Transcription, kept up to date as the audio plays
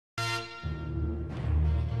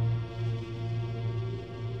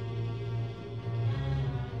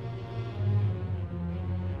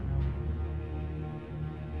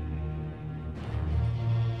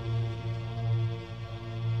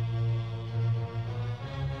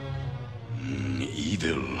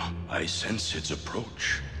evil. I sense its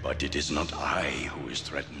approach, but it is not I who is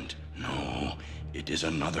threatened. No, it is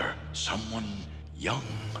another, someone young.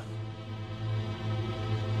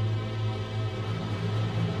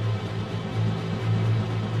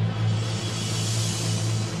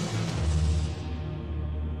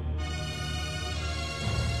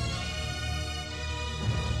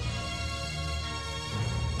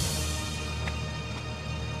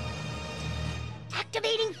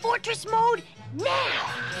 Activating fortress mode now!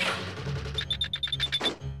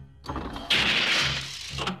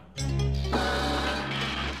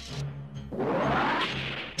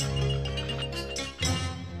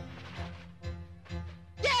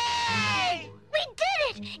 Yay! We did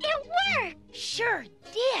it! It worked! Sure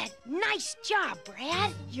did. Nice job,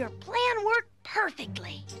 Brad. Your plan worked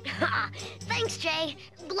perfectly. Thanks, Jay.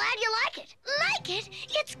 Glad you like it. Like it?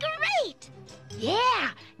 It's great!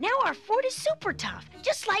 Yeah, now our fort is super tough,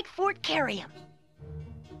 just like Fort Kerium.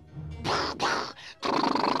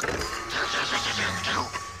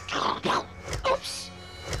 Oops.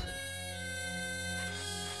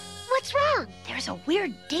 What's wrong? There's a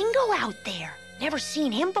weird dingo out there. Never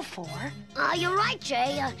seen him before. You're right,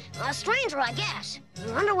 Jay. A stranger, I guess.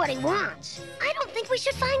 I wonder what he wants. I don't think we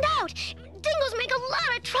should find out. Dingoes make a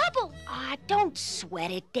lot of trouble. Don't sweat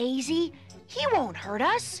it, Daisy. He won't hurt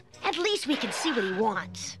us. At least we can see what he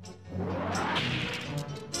wants.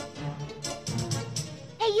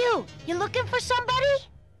 Hey, you looking for somebody?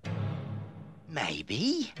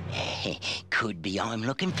 Maybe. Could be I'm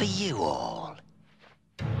looking for you all.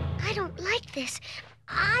 I don't like this.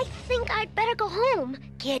 I think I'd better go home.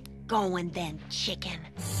 Get going then, chicken.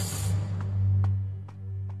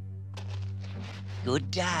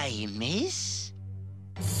 Good day, miss.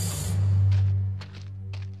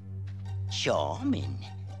 Charming.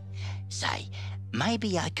 Say,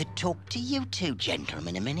 maybe I could talk to you two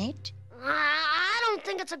gentlemen a minute? I don't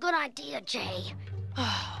think it's a good idea, Jay.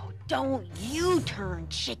 Oh, don't you turn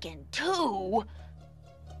chicken, too.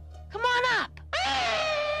 Come on up.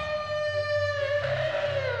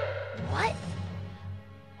 What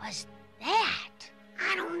was that?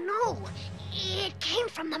 I don't know. It came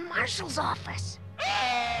from the marshal's office.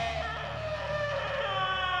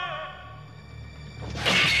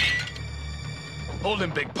 Hold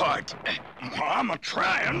him, big part. I'm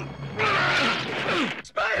a-trying.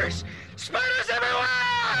 Spiders! Spiders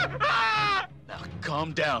everywhere! Now,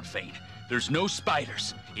 calm down, Fane. There's no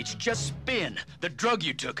spiders. It's just spin, the drug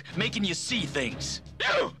you took, making you see things.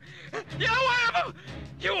 You! You're one of them!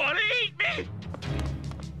 You want to eat me?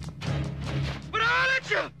 But I'll let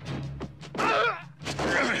you!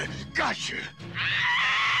 Gotcha!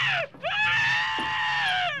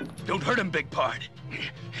 Don't hurt him, big part.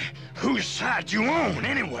 Whose side you on,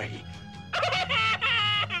 anyway?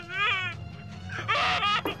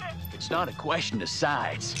 It's not a question of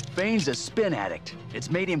sides. Fane's a spin addict. It's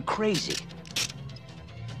made him crazy.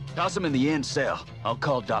 Toss him in the end cell. I'll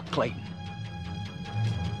call Doc Clayton.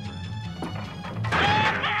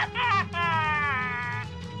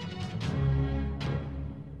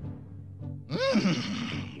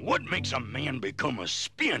 What makes a man become a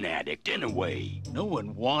spin addict, anyway? No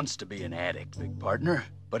one wants to be an addict, big partner,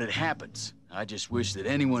 but it happens. I just wish that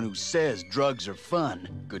anyone who says drugs are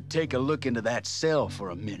fun could take a look into that cell for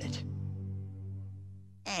a minute.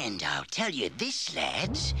 And I'll tell you this,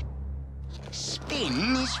 lads.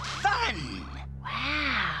 Spin is fun.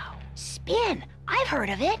 Wow. Spin. I've heard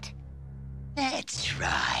of it. That's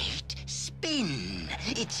right. Spin.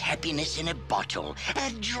 It's happiness in a bottle.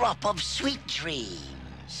 A drop of sweet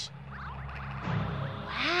dreams.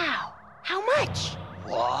 Wow. How much?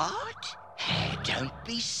 What? Don't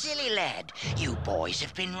be silly, lad. You boys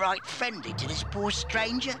have been right friendly to this poor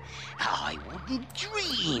stranger. I wouldn't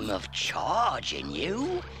dream of charging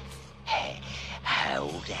you.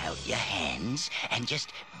 Hold out your hands and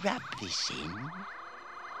just rub this in.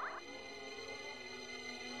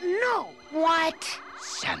 No. What?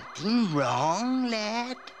 Something wrong,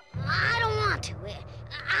 lad? I don't want to.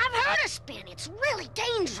 I've heard of spin. It's really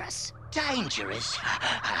dangerous. Dangerous?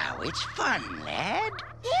 Oh, it's fun, lad.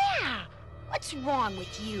 Yeah. What's wrong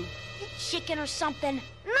with you? You chicken or something?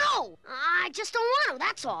 No. I just don't want to,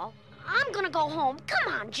 that's all. I'm gonna go home.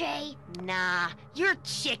 Come on, Jay. Nah, you're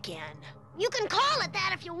chicken. You can call it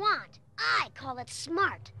that if you want. I call it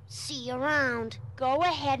smart. See you around. Go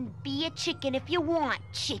ahead and be a chicken if you want,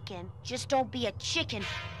 chicken. Just don't be a chicken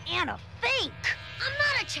and a fake. I'm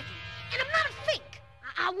not a chicken, and I'm not a fake.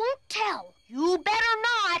 I won't tell. You better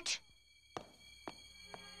not.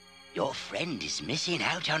 Your friend is missing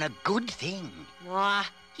out on a good thing. Nah,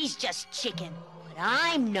 he's just chicken, but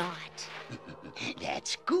I'm not.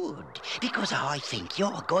 That's good, because I think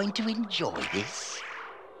you're going to enjoy this.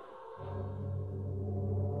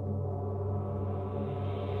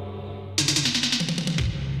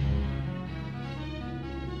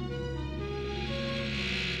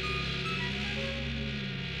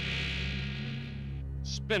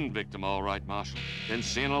 Spin victim, all right, Marshal. Been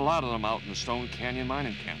seeing a lot of them out in the Stone Canyon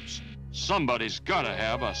mining camps. Somebody's gotta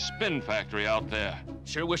have a spin factory out there.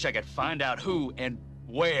 Sure wish I could find out who and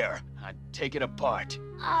where. I'd take it apart.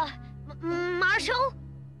 Marshal?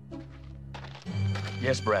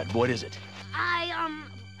 Yes, Brad, what is it? I'm...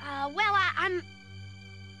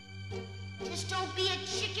 Just don't be a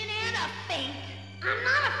chicken and a fink. I'm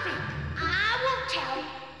not a fink. I won't tell.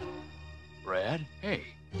 Brad? Hey,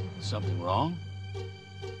 something wrong?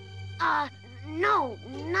 No,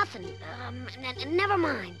 nothing. Never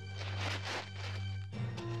mind.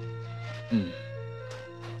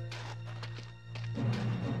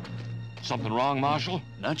 Something wrong, Marshal?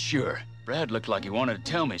 Not sure. Brad looked like he wanted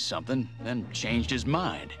to tell me something, then changed his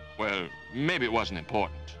mind. Well, maybe it wasn't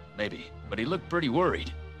important. Maybe, but he looked pretty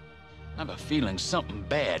worried. I have a feeling something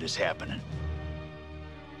bad is happening.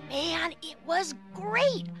 Man, it was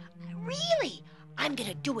great. Really. I'm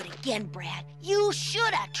gonna do it again, Brad. You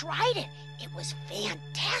should have tried it. It was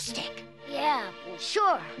fantastic. Yeah,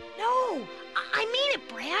 sure. No, I mean it,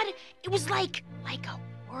 Brad. It was like a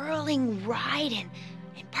whirling ride in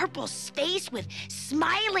purple space with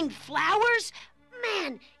smiling flowers.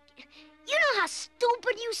 Man, you know how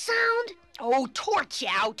stupid you sound? Oh, torch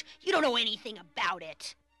out. You don't know anything about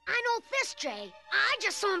it. I know this, Jay. I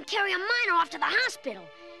just saw him carry a miner off to the hospital.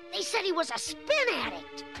 They said he was a spin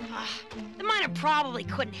addict. The miner probably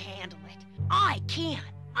couldn't handle it. I can.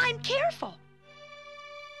 I'm careful.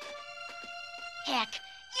 Heck,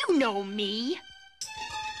 you know me.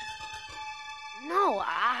 No,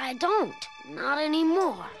 I don't. Not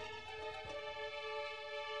anymore.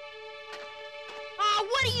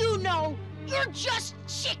 What do you know? You're just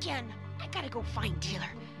chicken. I gotta go find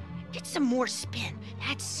dealer. Get some more spin.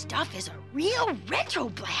 That stuff is a real retro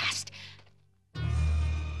blast.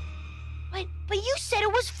 But you said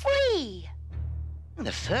it was free.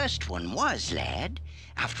 The first one was, lad.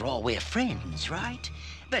 After all, we're friends, right?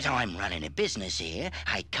 But I'm running a business here.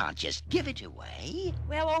 I can't just give it away.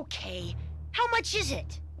 Well, okay. How much is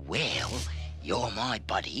it? Well, you're my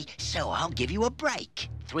buddy, so I'll give you a break.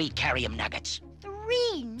 3 kerium nuggets.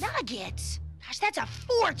 3 nuggets? Gosh, that's a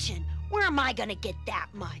fortune. Where am I gonna get that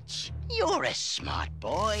much? You're a smart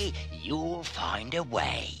boy. You'll find a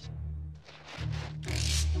way.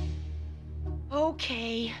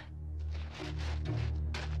 Okay.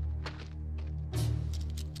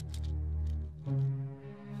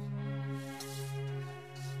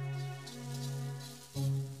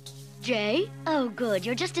 Jay? Oh, good.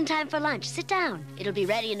 You're just in time for lunch. Sit down. It'll be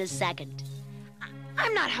ready in a second.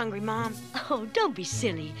 I'm not hungry, Mom. Oh, don't be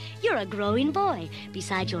silly. You're a growing boy.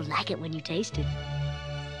 Besides, you'll like it when you taste it.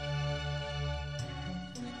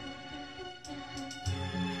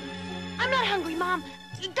 I'm not hungry, Mom.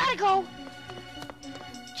 You gotta go.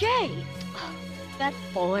 Jay! Oh, that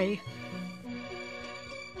boy.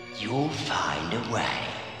 You'll find a way.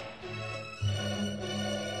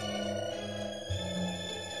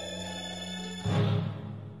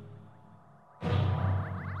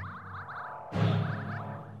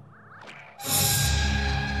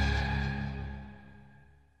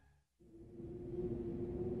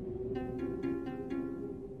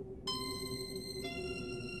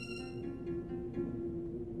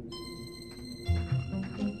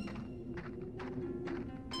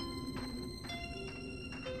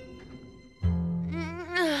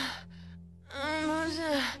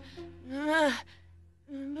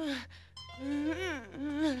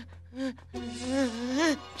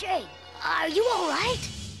 Jay, are you all right?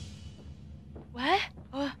 What?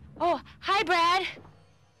 Oh, hi, Brad.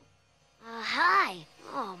 Hi.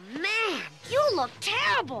 Oh, man, you look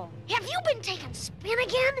terrible. Have you been taking spin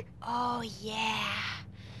again? Oh, yeah.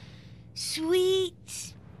 Sweet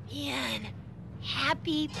spin.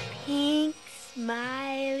 Happy pink,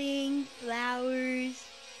 smiling flowers.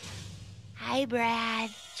 Hi, Brad.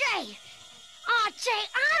 Jay! Oh, Jay,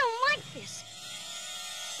 I don't like this.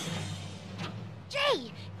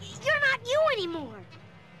 Jay, you're not you anymore.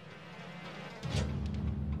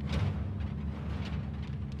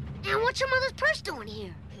 And what's your mother's purse doing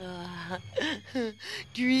here?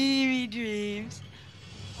 Dreamy dreams.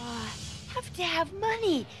 I have to have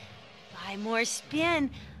money. Buy more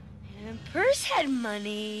spin. And purse had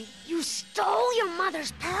money. You stole your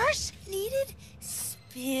mother's purse? Needed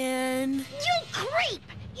spin. You creep!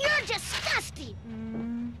 You're disgusting.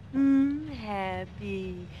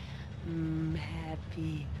 Happy.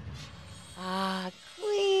 Happy.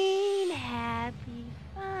 Clean, happy,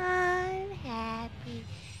 fun, happy,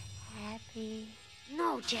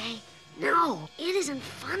 Jay. No, it isn't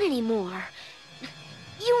fun anymore.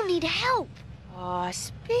 You need help. Aw,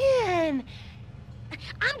 Spin.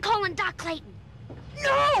 I'm calling Doc Clayton.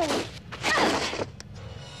 No!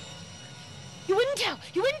 You wouldn't tell.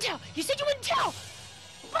 You wouldn't tell. You said you wouldn't tell.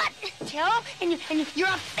 But Tell, and you're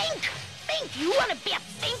a fink. Fink. You want to be a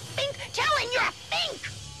fink? Tell, and you're a fink.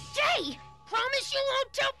 Jay, Promise you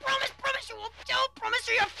won't tell. Promise you won't tell. Promise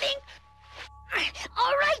you're a fink.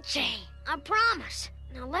 all right, Jay. I promise.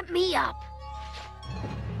 Now let me up.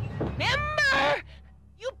 Remember,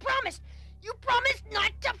 you promised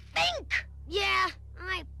not to fink. Yeah,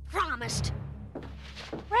 I promised.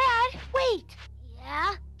 Brad, wait.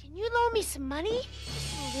 Yeah? Can you loan me some money?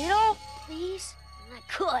 Just a little, please? I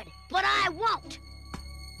could, but I won't.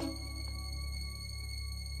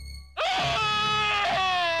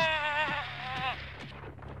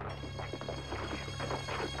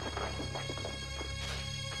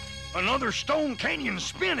 Another Stone Canyon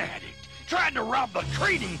spin addict. Tried to rob the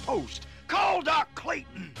trading post. Call Doc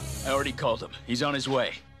Clayton. I already called him. He's on his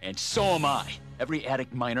way. And so am I. Every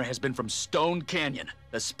addict miner has been from Stone Canyon.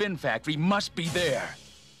 The spin factory must be there.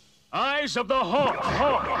 Eyes of the hawk!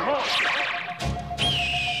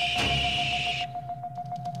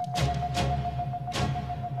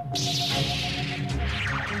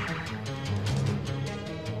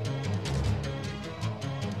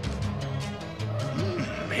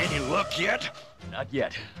 Any luck yet? Not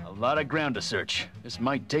yet. A lot of ground to search. This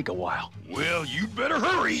might take a while. Well, you'd better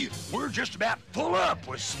hurry. We're just about full up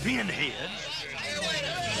with spin heads.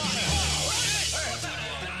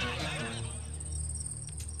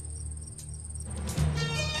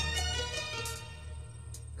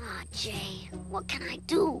 Jay, what can I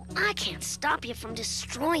do? I can't stop you from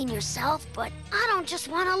destroying yourself, but I don't just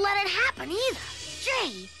want to let it happen either.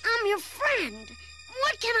 Jay, I'm your friend.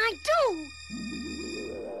 What can I do?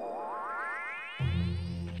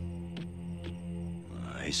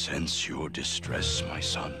 I sense your distress, my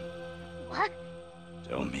son. What?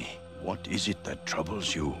 Tell me, what is it that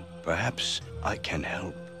troubles you? Perhaps I can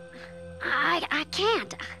help. I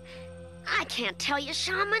can't. I can't tell you,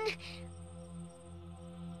 Shaman.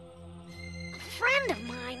 A friend of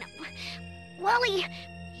mine. Well,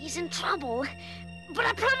 he's in trouble. But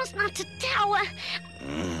I promised not to tell.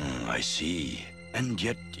 I see. And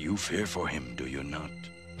yet you fear for him, do you not?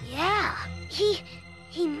 Yeah,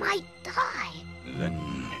 he might die.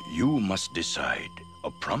 Then you must decide.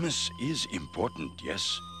 A promise is important,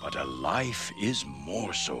 yes, but a life is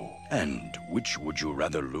more so. And which would you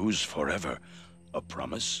rather lose forever? A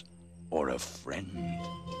promise or a friend?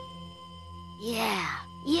 Yeah,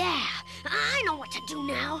 I know what to do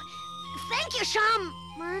now. Thank you,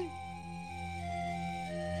 Shaman.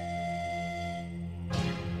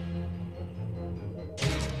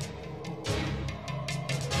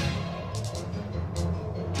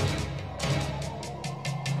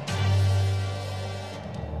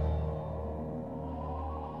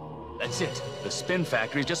 That's it. The spin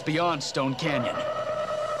factory is just beyond Stone Canyon.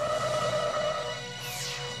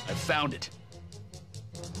 I found it.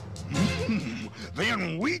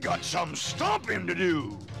 Then we got some stomping to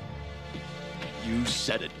do. You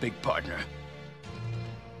said it, big partner.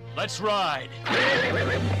 Let's ride.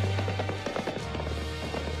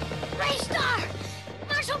 BraveStarr!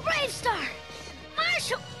 Marshal BraveStarr!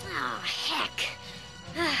 Marshal... Oh, heck.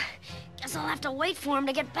 Guess I'll have to wait for him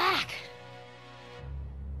to get back.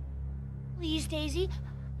 Please, Daisy.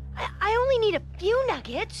 I only need a few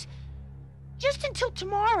nuggets. Just until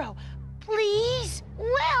tomorrow. Please?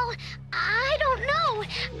 Well, I don't know.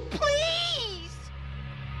 Please!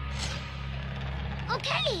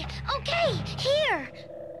 Okay, here.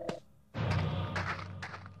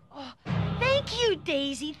 Oh, thank you,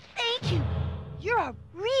 Daisy. Thank you. You're a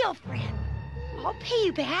real friend. I'll pay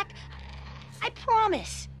you back. I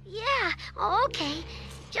promise. Yeah, okay.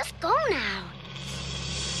 Just go now.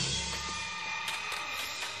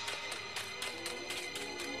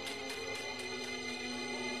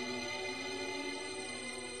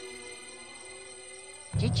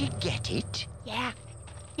 Did you get it? Yeah,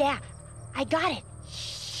 I got it.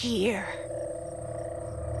 Here.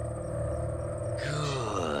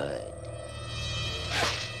 Good.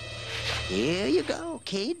 Here you go,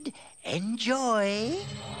 kid. Enjoy.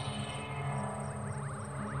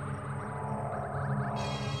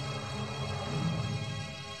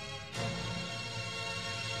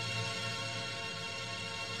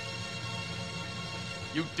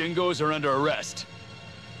 You dingoes are under arrest.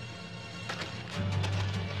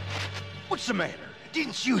 What's the matter?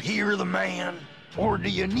 Didn't you hear the man? Or do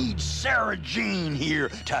you need Sarah Jean here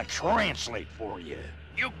to translate for you?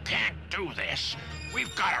 You can't do this.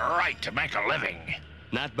 We've got a right to make a living.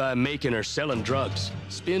 Not by making or selling drugs.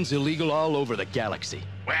 Spin's illegal all over the galaxy.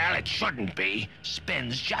 Well, it shouldn't be.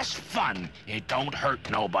 Spin's just fun. It don't hurt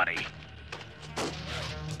nobody.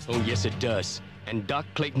 Oh, yes, it does. And Doc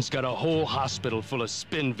Clayton's got a whole hospital full of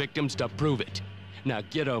spin victims to prove it. Now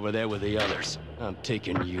get over there with the others. I'm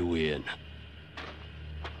taking you in.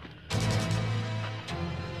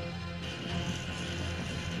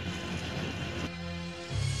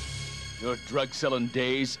 Your drug-selling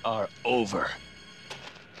days are over.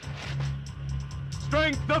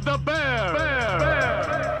 Strength of the bear!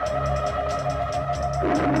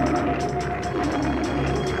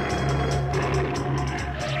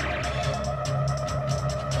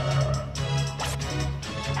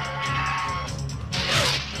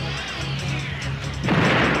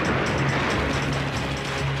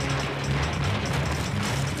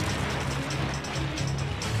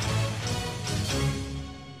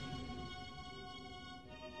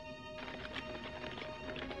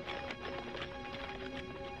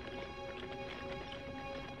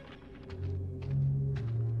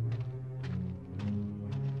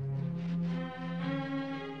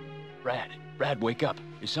 Brad, wake up.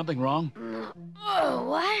 Is something wrong? Oh,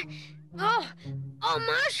 what? Oh,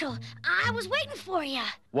 Marshal, I was waiting for you.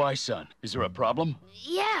 Why, son? Is there a problem?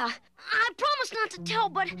 Yeah, I promised not to tell,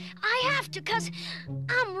 but I have to, 'cause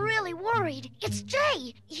I'm really worried. It's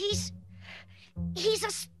Jay. He's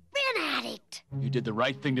a spin addict. You did the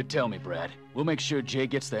right thing to tell me, Brad. We'll make sure Jay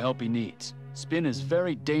gets the help he needs. Spin is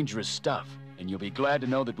very dangerous stuff, and you'll be glad to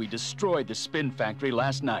know that we destroyed the spin factory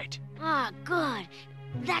last night. Ah, good.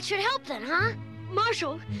 That should help then, huh?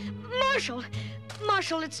 Marshal,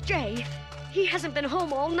 it's Jay. He hasn't been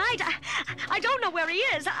home all night. I don't know where he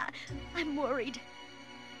is. I'm worried.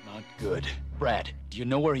 Not good. Brad, do you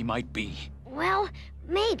know where he might be? Well,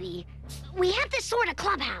 maybe. We have this sort of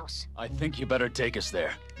clubhouse. I think you better take us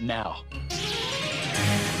there, now.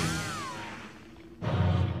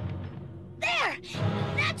 There!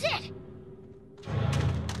 That's it!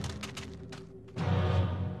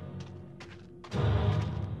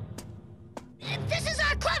 This is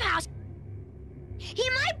our clubhouse. He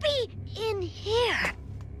might be in here.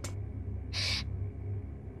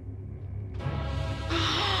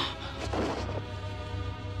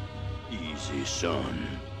 Easy, son.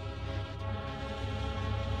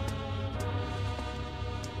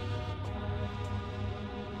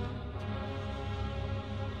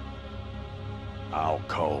 I'll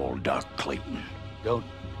call Doc Clayton. Don't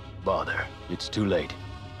bother. It's too late.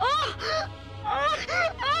 Oh no!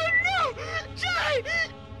 Jay!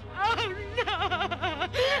 Oh no!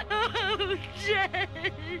 Oh, Jay!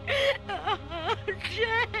 Oh,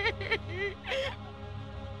 Jay!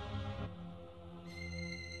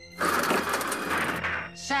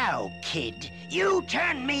 So, kid, you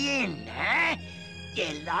turned me in, huh?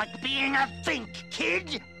 You like being a think,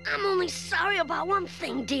 kid? I'm only sorry about one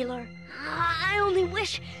thing, dealer. I only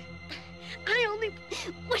wish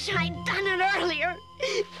I'd done it earlier.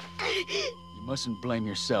 You mustn't blame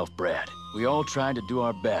yourself, Brad. We all tried to do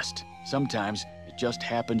our best. Sometimes it just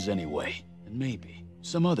happens anyway. And maybe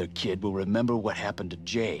some other kid will remember what happened to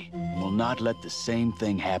Jay and will not let the same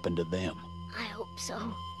thing happen to them. I hope so.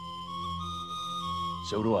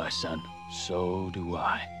 So do I, son. So do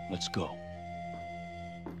I. Let's go.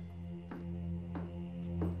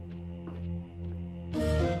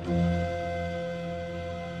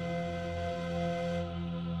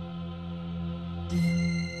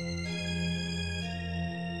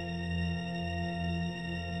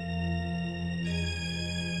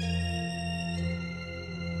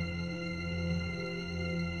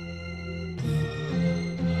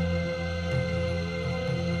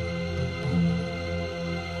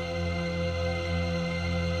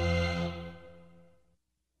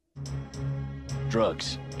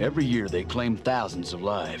 Drugs. Every year they claim thousands of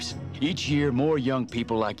lives. Each year more young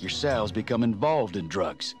people like yourselves become involved in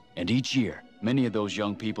drugs. And each year, many of those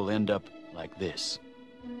young people end up like this.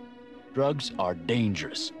 Drugs are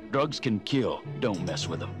dangerous. Drugs can kill. Don't mess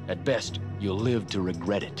with them. At best, you'll live to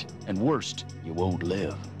regret it. And worst, you won't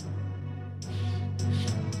live.